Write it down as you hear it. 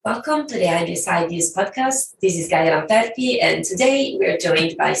Welcome to the Ideas Ideas podcast. This is Gaia Lamperti, and today we're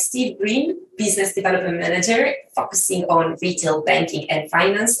joined by Steve Green, Business Development Manager, focusing on retail banking and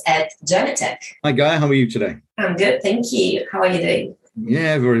finance at Genetec. Hi, Gaia. How are you today? I'm good, thank you. How are you doing?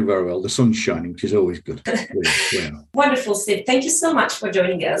 Yeah, very, very well. The sun's shining, which is always good. Wonderful, Steve. Thank you so much for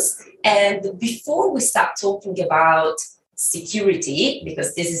joining us. And before we start talking about security,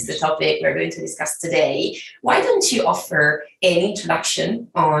 because this is the topic we're going to discuss today, why don't you offer an introduction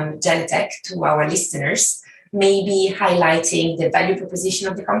on Genetec to our listeners, maybe highlighting the value proposition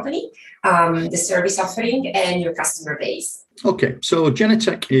of the company, the service offering, and your customer base? Okay, so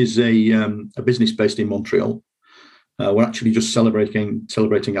Genetec is a business based in Montreal. We're actually just celebrating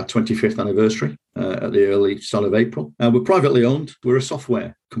our 25th anniversary at the early start of April. We're privately owned. We're a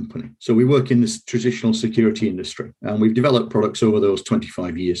software company. So we work in this traditional security industry, and we've developed products over those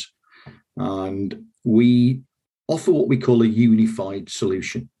 25 years. And we offer what we call a unified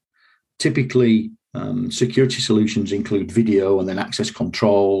solution. Typically, security solutions include video and then access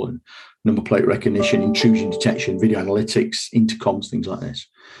control and number plate recognition, intrusion detection, video analytics, intercoms, things like this.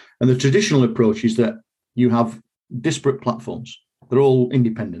 And the traditional approach is that you have disparate platforms. They're all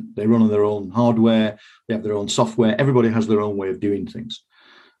independent. They run on their own hardware. They have their own software. Everybody has their own way of doing things.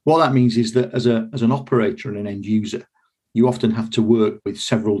 What that means is that as an operator and an end user, you often have to work with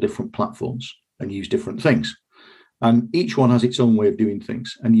several different platforms and use different things. And each one has its own way of doing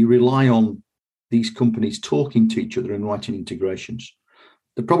things. And you rely on these companies talking to each other and writing integrations.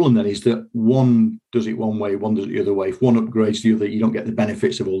 The problem then is that one does it one way, one does it the other way. If one upgrades the other, you don't get the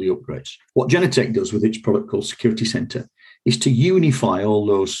benefits of all the upgrades. What Genetec does with its product called Security Center is to unify all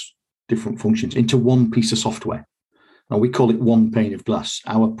those different functions into one piece of software. And we call it one pane of glass.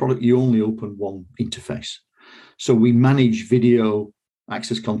 Our product, you only open one interface. So we manage video,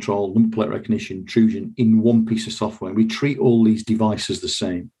 access control, number plate recognition, intrusion in one piece of software. And we treat all these devices the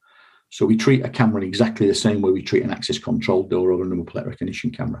same. So we treat a camera in exactly the same way we treat an access control door or a number plate recognition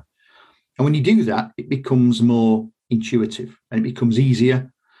camera. And when you do that, it becomes more intuitive and it becomes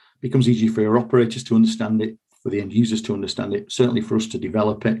easier. It becomes easier for your operators to understand it, for the end users to understand it, certainly for us to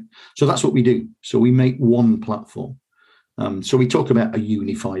develop it. So that's what we do. So we make one platform. So we talk about a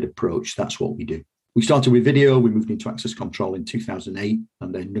unified approach. That's what we do. We started with video, we moved into access control in 2008,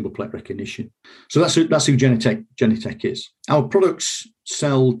 and then number plate recognition. So that's who Genetec is. Our products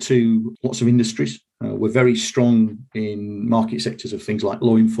sell to lots of industries. We're very strong in market sectors of things like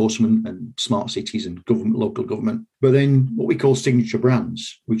law enforcement and smart cities and government, local government. But then what we call signature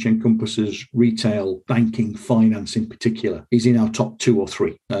brands, which encompasses retail, banking, finance in particular, is in our top 2 or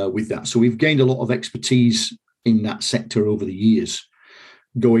 3 with that. So we've gained a lot of expertise in that sector over the years,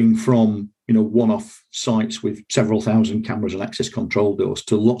 going from one-off sites with several thousand cameras and access control doors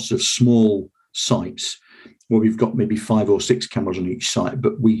to lots of small sites where we've got maybe 5 or 6 cameras on each site,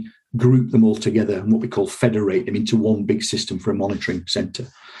 but we group them all together and what we call federate them into one big system for a monitoring center.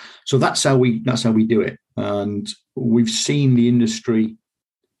 So that's how we do it. And we've seen the industry,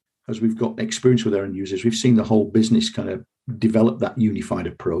 as we've got experience with our end users, we've seen the whole business kind of develop that unified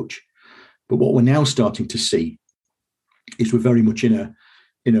approach. But what we're now starting to see is we're very much in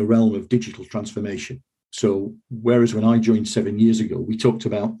a realm of digital transformation. So whereas when I joined 7 years ago, we talked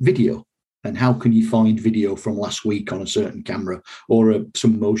about video and how can you find video from last week on a certain camera or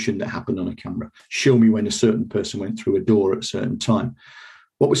some motion that happened on a camera. Show me when a certain person went through a door at a certain time.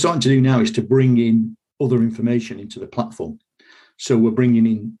 What we're starting to do now is to bring in other information into the platform. So we're bringing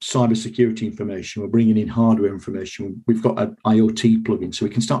in cybersecurity information. We're bringing in hardware information. We've got an IoT plugin. So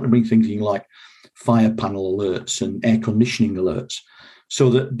we can start to bring things in like fire panel alerts and air conditioning alerts, so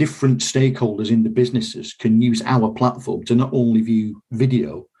that different stakeholders in the businesses can use our platform to not only view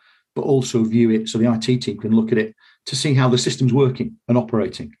video, but also view it so the IT team can look at it to see how the system's working and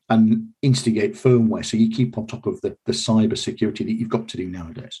operating and instigate firmware so you keep on top of the cyber security that you've got to do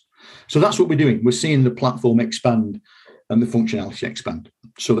nowadays. So that's what we're doing. We're seeing the platform expand and the functionality expand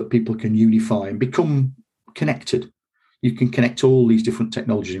so that people can unify and become connected. You can connect all these different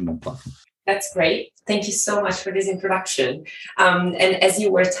technologies in one platform. That's great. Thank you so much for this introduction. And as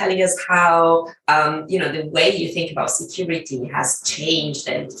you were telling us how, the way you think about security has changed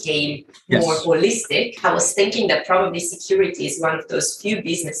and became more holistic, I was thinking that probably security is one of those few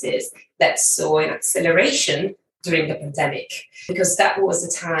businesses that saw an acceleration during the pandemic, because that was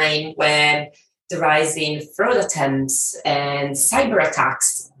a time when the rise in fraud attempts and cyber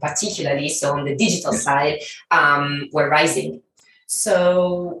attacks, particularly so on the digital side, were rising.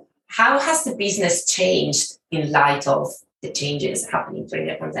 So how has the business changed in light of the changes happening during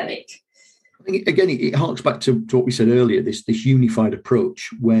the pandemic? Again, it harks back to what we said earlier, this unified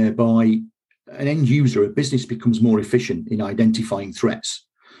approach whereby an end user, a business becomes more efficient in identifying threats.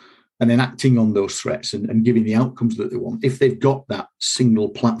 and then acting on those threats and giving the outcomes that they want, if they've got that single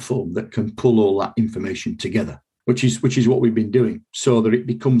platform that can pull all that information together, which is what we've been doing, so that it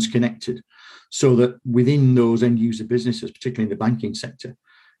becomes connected, so that within those end user businesses, particularly in the banking sector,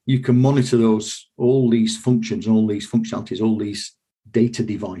 you can monitor all these functions, all these functionalities, all these data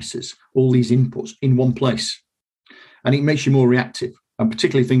devices, all these inputs in one place. And it makes you more reactive. And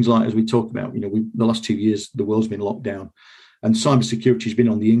particularly things like, as we talked about, the last 2 years, the world's been locked down. And cybersecurity has been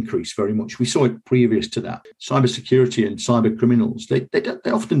on the increase very much. We saw it previous to that. Cybersecurity and cyber criminals, they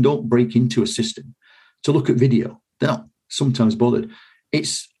often don't break into a system to look at video. They're not sometimes bothered.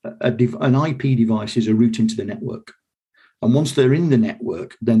 It's an IP device is a route into the network. And once they're in the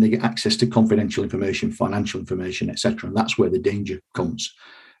network, then they get access to confidential information, financial information, etc. And that's where the danger comes.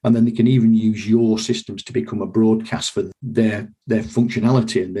 And then they can even use your systems to become a broadcast for their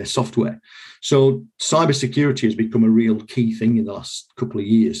functionality and their software. So cybersecurity has become a real key thing in the last couple of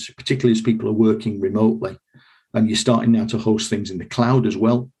years, particularly as people are working remotely. And you're starting now to host things in the cloud as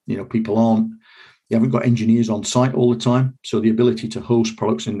well. You haven't got engineers on site all the time. So the ability to host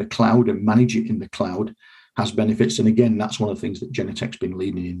products in the cloud and manage it in the cloud has benefits. And again, that's one of the things that Genetec's been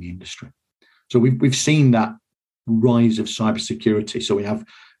leading in the industry. So we've seen that rise of cybersecurity. So we have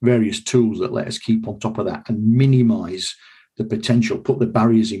various tools that let us keep on top of that and minimize the potential, put the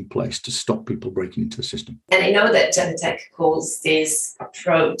barriers in place to stop people breaking into the system. And I know that Genetec calls this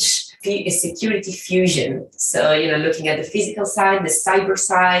approach security fusion. So, looking at the physical side, the cyber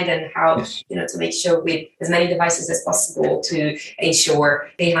side, and how, yes, to make sure with as many devices as possible to ensure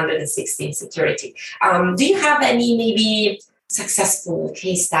 316 security. Do you have any maybe successful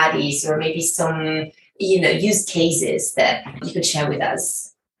case studies or maybe some, use cases that you could share with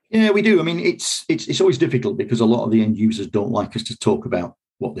us? Yeah, we do. I mean, it's always difficult because a lot of the end users don't like us to talk about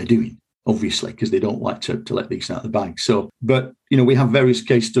what they're doing, obviously, because they don't like to let these out of the bag. So, but, we have various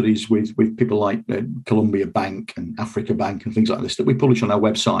case studies with people like Columbia Bank and Africa Bank and things like this that we publish on our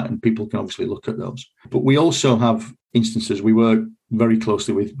website, and people can obviously look at those. But we also have instances. We work very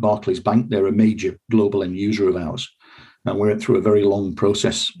closely with Barclays Bank. They're a major global end user of ours. And we went through a very long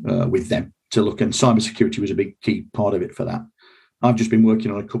process with them to look, and cybersecurity was a big key part of it for that. I've just been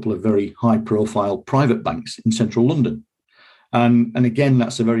working on a couple of very high-profile private banks in central London. And again,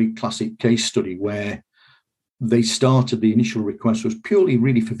 that's a very classic case study where they started, the initial request was purely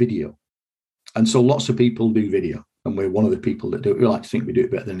really for video. And so lots of people do video, and we're one of the people that do it. We like to think we do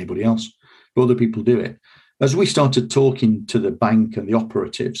it better than anybody else, but other people do it. As we started talking to the bank and the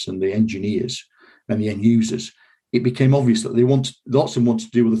operatives and the engineers and the end users, it became obvious that lots of them want to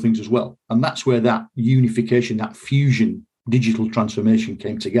do other things as well. And that's where that unification, that fusion, digital transformation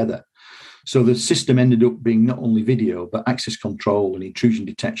came together. So the system ended up being not only video, but access control and intrusion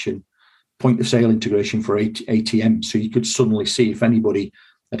detection, point of sale integration for ATM. So you could suddenly see if anybody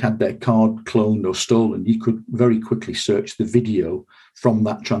had their card cloned or stolen, you could very quickly search the video from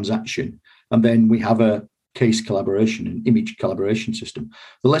that transaction. And then we have a case collaboration and image collaboration system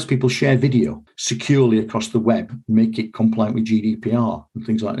that lets people share video securely across the web, make it compliant with GDPR and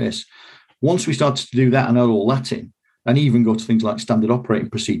things like this. Once we started to do that and add all that in, and even go to things like standard operating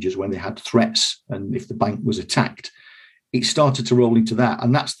procedures when they had threats and if the bank was attacked, it started to roll into that.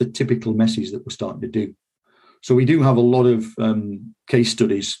 And that's the typical message that we're starting to do. So we do have a lot of case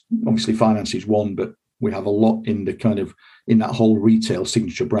studies. Obviously, finance is one, but we have a lot in the kind of, in that whole retail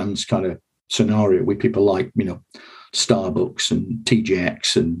signature brands kind of scenario with people like, Starbucks and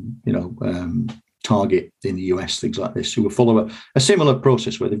TJX and, Target in the US, things like this, who will follow a similar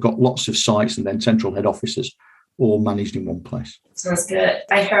process where they've got lots of sites and then central head offices all managed in one place. Sounds good.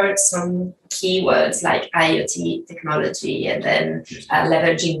 I heard some keywords like IoT technology and then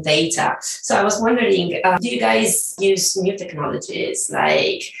leveraging data. So I was wondering, do you guys use new technologies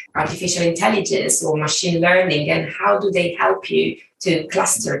like artificial intelligence or machine learning, and how do they help you to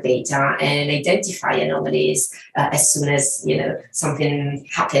cluster data and identify anomalies as soon as something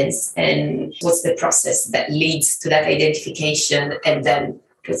happens? And what's the process that leads to that identification and then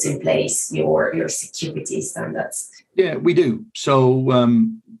puts in place your security standards? Yeah, we do. So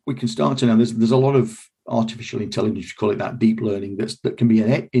we can start to now. There's a lot of artificial intelligence, you call it that, deep learning that can be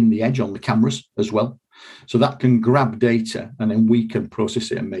in the edge on the cameras as well. So that can grab data and then we can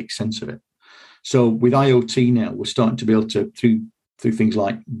process it and make sense of it. So with IoT now, we're starting to be able to, through things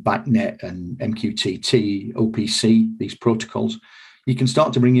like BACnet and MQTT, OPC, these protocols, you can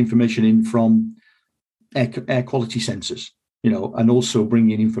start to bring information in from air quality sensors, and also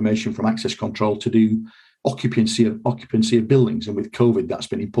bring in information from access control to do occupancy of buildings. And with COVID, that's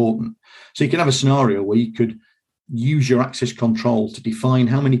been important. So you can have a scenario where you could use your access control to define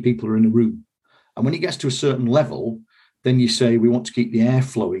how many people are in a room. And when it gets to a certain level, Then you say we want to keep the air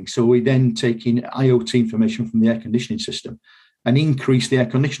flowing. So we then take in IoT information from the air conditioning system and increase the air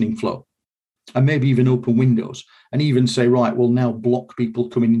conditioning flow, and maybe even open windows, and even say, right, we'll now block people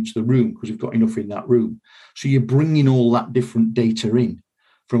coming into the room because we've got enough in that room. So you're bringing all that different data in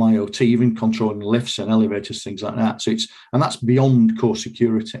from IoT, even controlling lifts and elevators, things like that. So that's beyond core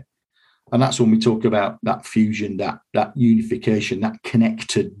security. And that's when we talk about that fusion, that unification, that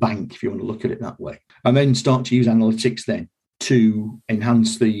connected bank, if you want to look at it that way. And then start to use analytics then to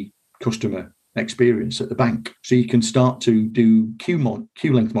enhance the customer experience at the bank. So you can start to do queue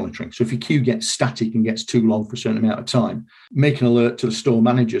length monitoring. So if your queue gets static and gets too long for a certain amount of time, make an alert to the store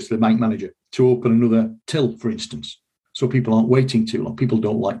manager, to the bank manager, to open another till, for instance. So people aren't waiting too long. People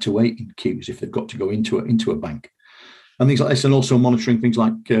don't like to wait in queues if they've got to go into a bank. And things like this, and also monitoring things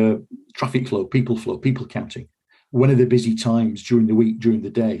like traffic flow, people counting. When are the busy times during the week, during the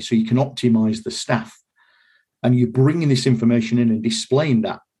day? So you can optimize the staff. And you're bringing this information in and displaying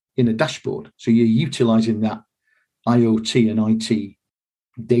that in a dashboard. So you're utilizing that IoT and IT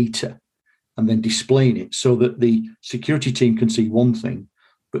data and then displaying it so that the security team can see one thing,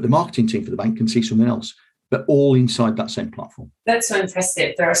 but the marketing team for the bank can see something else. But all inside that same platform. That's so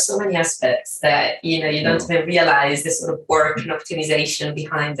impressive. There are so many aspects that you don't even realize the sort of work and optimization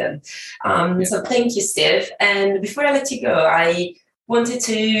behind them. So thank you, Steve. And before I let you go, I wanted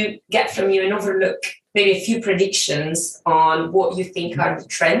to get from you an overlook, maybe a few predictions on what you think are the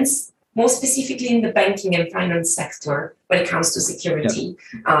trends, more specifically in the banking and finance sector when it comes to security,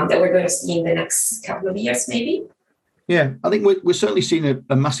 that we're going to see in the next couple of years, maybe. Yeah, I think we're certainly seeing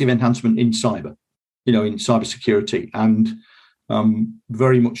a massive enhancement in cyber. In cybersecurity, and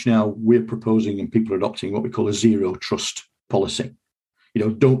very much now we're proposing and people are adopting what we call a zero trust policy.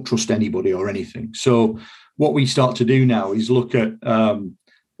 Don't trust anybody or anything. So what we start to do now is look at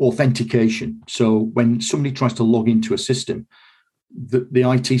authentication. So when somebody tries to log into a system, the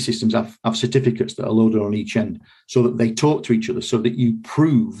IT systems have certificates that are loaded on each end so that they talk to each other, so that you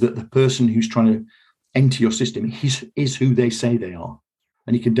prove that the person who's trying to enter your system is who they say they are.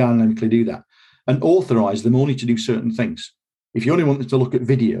 And you can dynamically do that. And authorize them only to do certain things. If you only want them to look at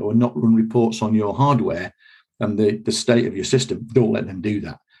video and not run reports on your hardware and the state of your system, don't let them do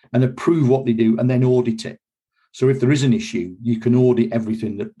that. And approve what they do and then audit it. So if there is an issue, you can audit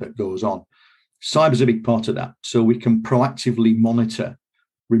everything that goes on. Cyber is a big part of that. So we can proactively monitor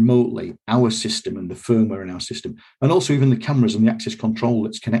remotely our system and the firmware in our system, and also even the cameras and the access control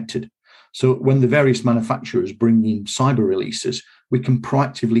that's connected. So when the various manufacturers bring in cyber releases, we can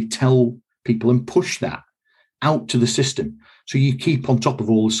proactively tell people and push that out to the system, so you keep on top of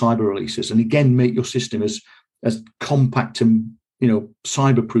all the cyber releases, and again make your system as compact and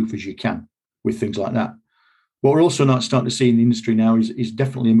cyber proof as you can with things like that. What we're also not starting to see in the industry now is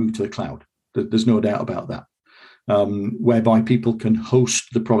definitely a move to the cloud. There's no doubt about that, whereby people can host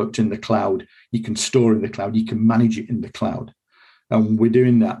the product in the cloud, you can store in the cloud, you can manage it in the cloud, and we're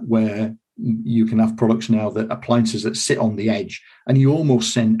doing that where you can have products now, that appliances that sit on the edge, and you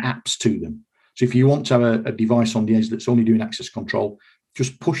almost send apps to them. So if you want to have a device on the edge that's only doing access control,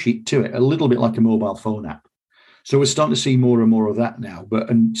 just push it to it, a little bit like a mobile phone app. So we're starting to see more and more of that now.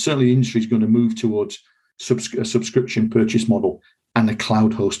 And certainly the industry is going to move towards a subscription purchase model and a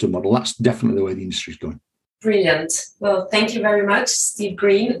cloud hosted model. That's definitely the way the industry is going. Brilliant. Well, thank you very much, Steve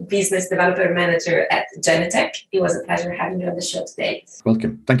Green, Business Developer Manager at Genetec. It was a pleasure having you on the show today.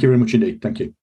 Welcome. Thank you very much indeed. Thank you.